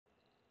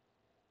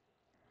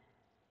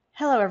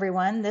Hello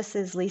everyone, this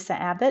is Lisa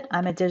Abbott.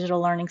 I'm a digital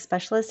learning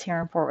specialist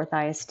here in Fort Worth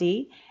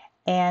ISD.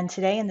 And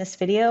today in this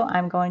video,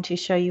 I'm going to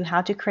show you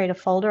how to create a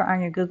folder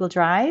on your Google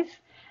Drive,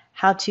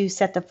 how to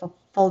set the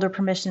folder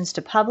permissions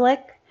to public,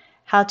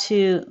 how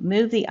to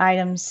move the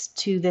items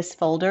to this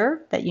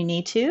folder that you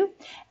need to,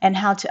 and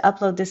how to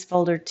upload this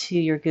folder to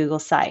your Google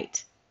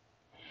site.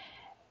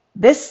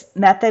 This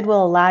method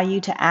will allow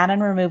you to add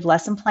and remove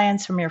lesson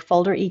plans from your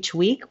folder each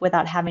week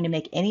without having to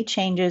make any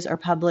changes or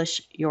publish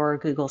your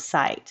Google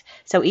site.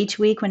 So each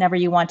week, whenever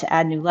you want to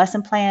add new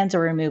lesson plans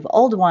or remove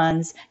old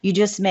ones, you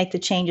just make the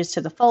changes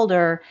to the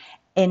folder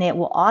and it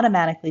will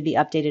automatically be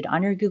updated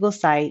on your Google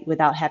site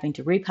without having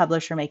to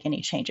republish or make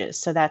any changes.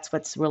 So that's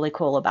what's really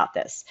cool about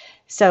this.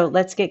 So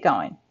let's get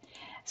going.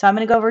 So I'm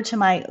going to go over to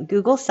my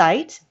Google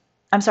site,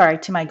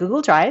 to my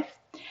Google Drive,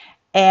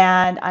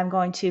 and I'm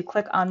going to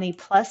click on the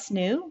plus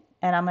new,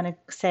 and I'm going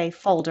to say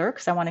folder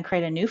because I want to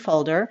create a new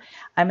folder.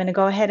 I'm going to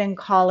go ahead and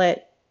call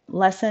it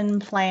lesson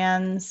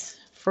plans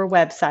for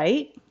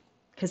website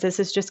because this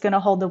is just going to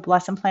hold the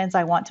lesson plans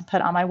I want to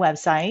put on my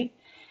website.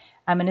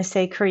 I'm going to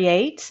say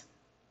create,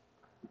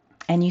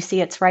 and you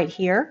see it's right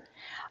here.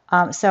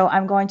 So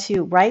I'm going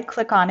to right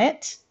click on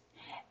it,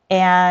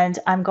 and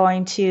I'm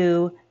going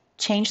to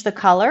change the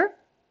color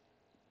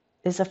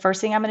is the first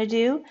thing I'm going to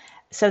do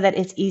so that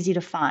it's easy to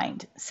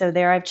find. So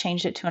there I've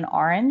changed it to an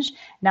orange.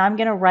 Now I'm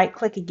going to right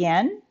click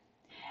again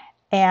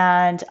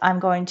and I'm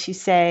going to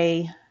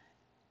say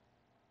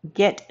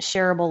get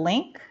shareable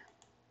link.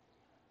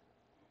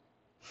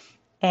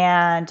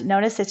 And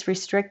notice it's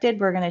restricted.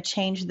 We're going to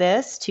change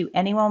this to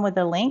anyone with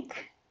a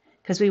link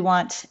because we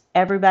want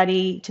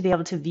everybody to be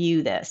able to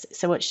view this.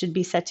 So it should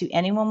be set to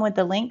anyone with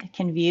the link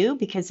can view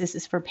because this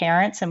is for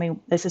parents and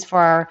this is for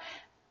our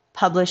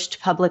published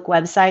public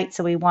website,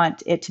 so we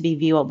want it to be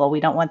viewable.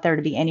 We don't want there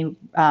to be any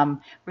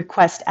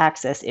request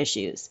access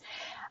issues.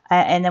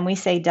 And then we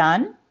say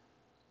done.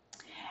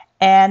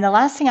 And the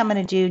last thing I'm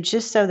going to do,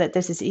 just so that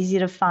this is easy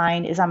to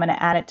find, is I'm going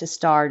to add it to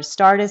Starred.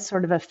 Starred is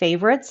sort of a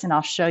favorites, and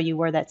I'll show you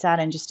where that's at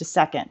in just a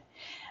second.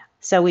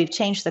 So we've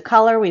changed the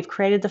color, we've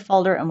created the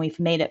folder, and we've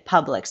made it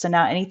public. So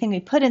now anything we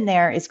put in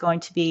there is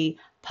going to be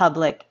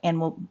public and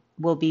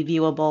will be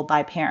viewable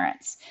by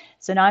parents.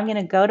 So now I'm going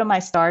to go to my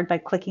Starred by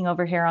clicking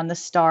over here on the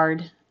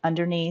Starred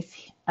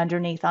underneath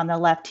on the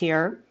left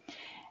here.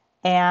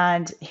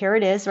 And here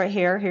it is right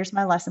here. Here's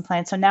my lesson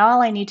plan. So now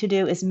all I need to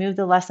do is move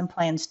the lesson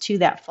plans to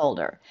that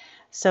folder.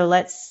 So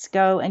let's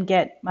go and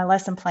get my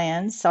lesson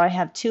plans. So I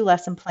have two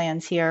lesson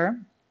plans here.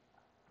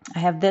 I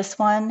have this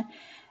one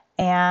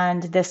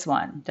and this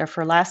one. They're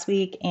for last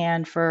week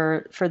and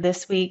for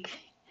this week.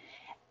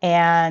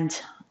 And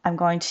I'm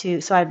going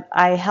to, so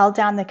I held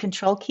down the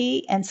control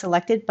key and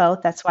selected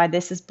both. That's why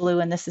this is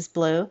blue and this is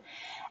blue.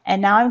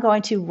 And now I'm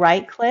going to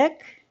right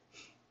click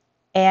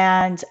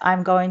and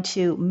I'm going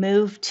to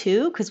move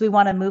to, because we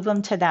want to move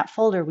them to that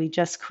folder we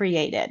just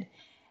created.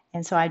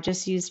 And so I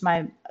just used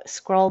my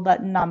scroll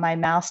button on my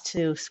mouse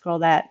to scroll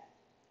that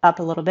up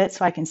a little bit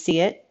so I can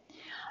see it.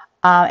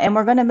 And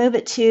we're going to move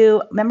it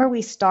to, remember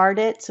we starred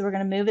it, so we're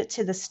going to move it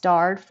to the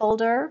starred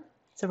folder.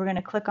 So we're going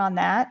to click on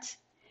that.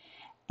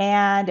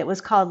 And it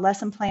was called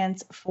lesson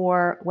plans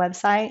for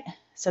website.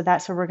 So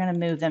that's where we're going to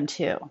move them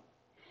to. It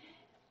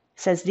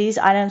says these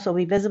items will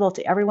be visible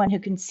to everyone who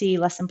can see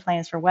lesson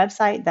plans for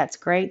website. That's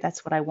great.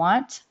 That's what I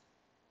want.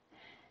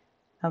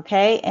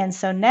 Okay, and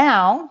so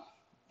now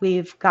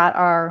we've got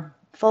our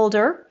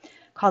folder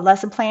called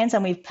lesson plans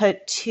and we've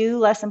put two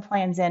lesson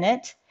plans in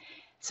it.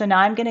 So now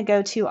I'm going to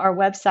go to our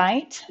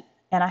website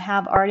and I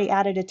have already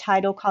added a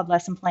title called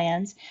lesson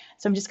plans.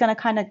 So I'm just going to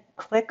kind of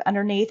click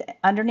underneath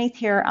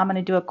here. I'm going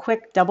to do a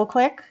quick double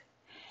click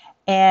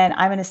and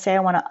I'm going to say I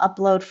want to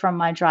upload from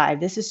my drive.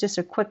 This is just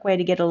a quick way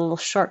to get a little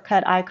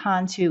shortcut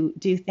icon to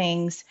do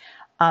things,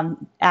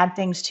 add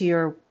things to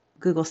your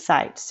Google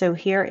site. So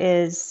here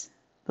is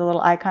the little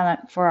icon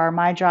for our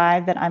My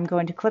Drive that I'm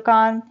going to click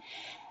on.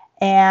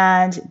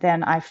 And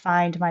then I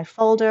find my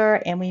folder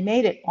and we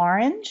made it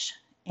orange.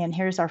 And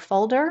here's our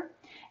folder.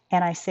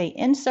 And I say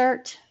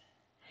insert.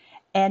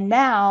 And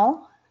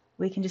now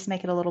we can just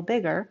make it a little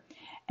bigger.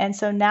 And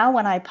so now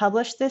when I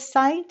publish this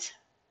site,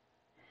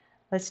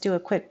 let's do a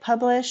quick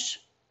publish.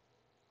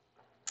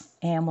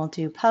 And we'll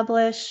do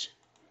publish.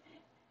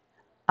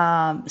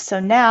 So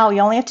now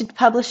you only have to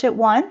publish it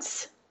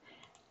once.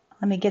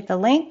 Let me get the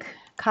link,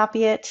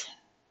 copy it,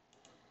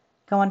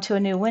 go into a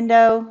new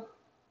window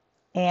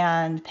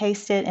and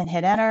paste it and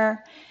hit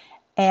enter.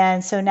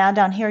 And so now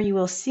down here you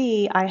will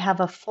see I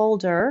have a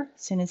folder.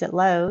 As soon as it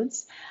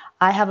loads,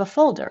 I have a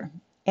folder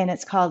and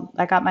it's called,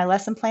 I got my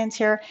lesson plans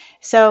here.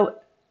 So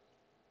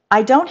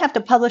I don't have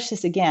to publish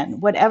this again.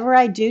 Whatever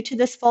I do to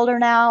this folder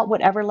now,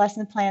 whatever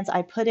lesson plans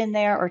I put in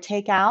there or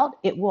take out,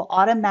 it will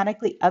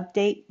automatically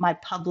update my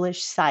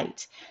published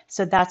site.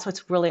 So that's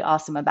what's really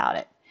awesome about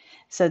it.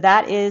 So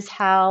that is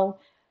how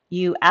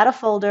you add a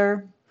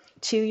folder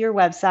to your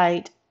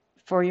website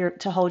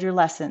to hold your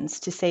lessons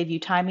to save you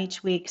time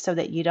each week so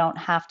that you don't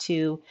have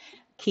to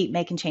keep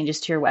making changes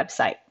to your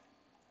website.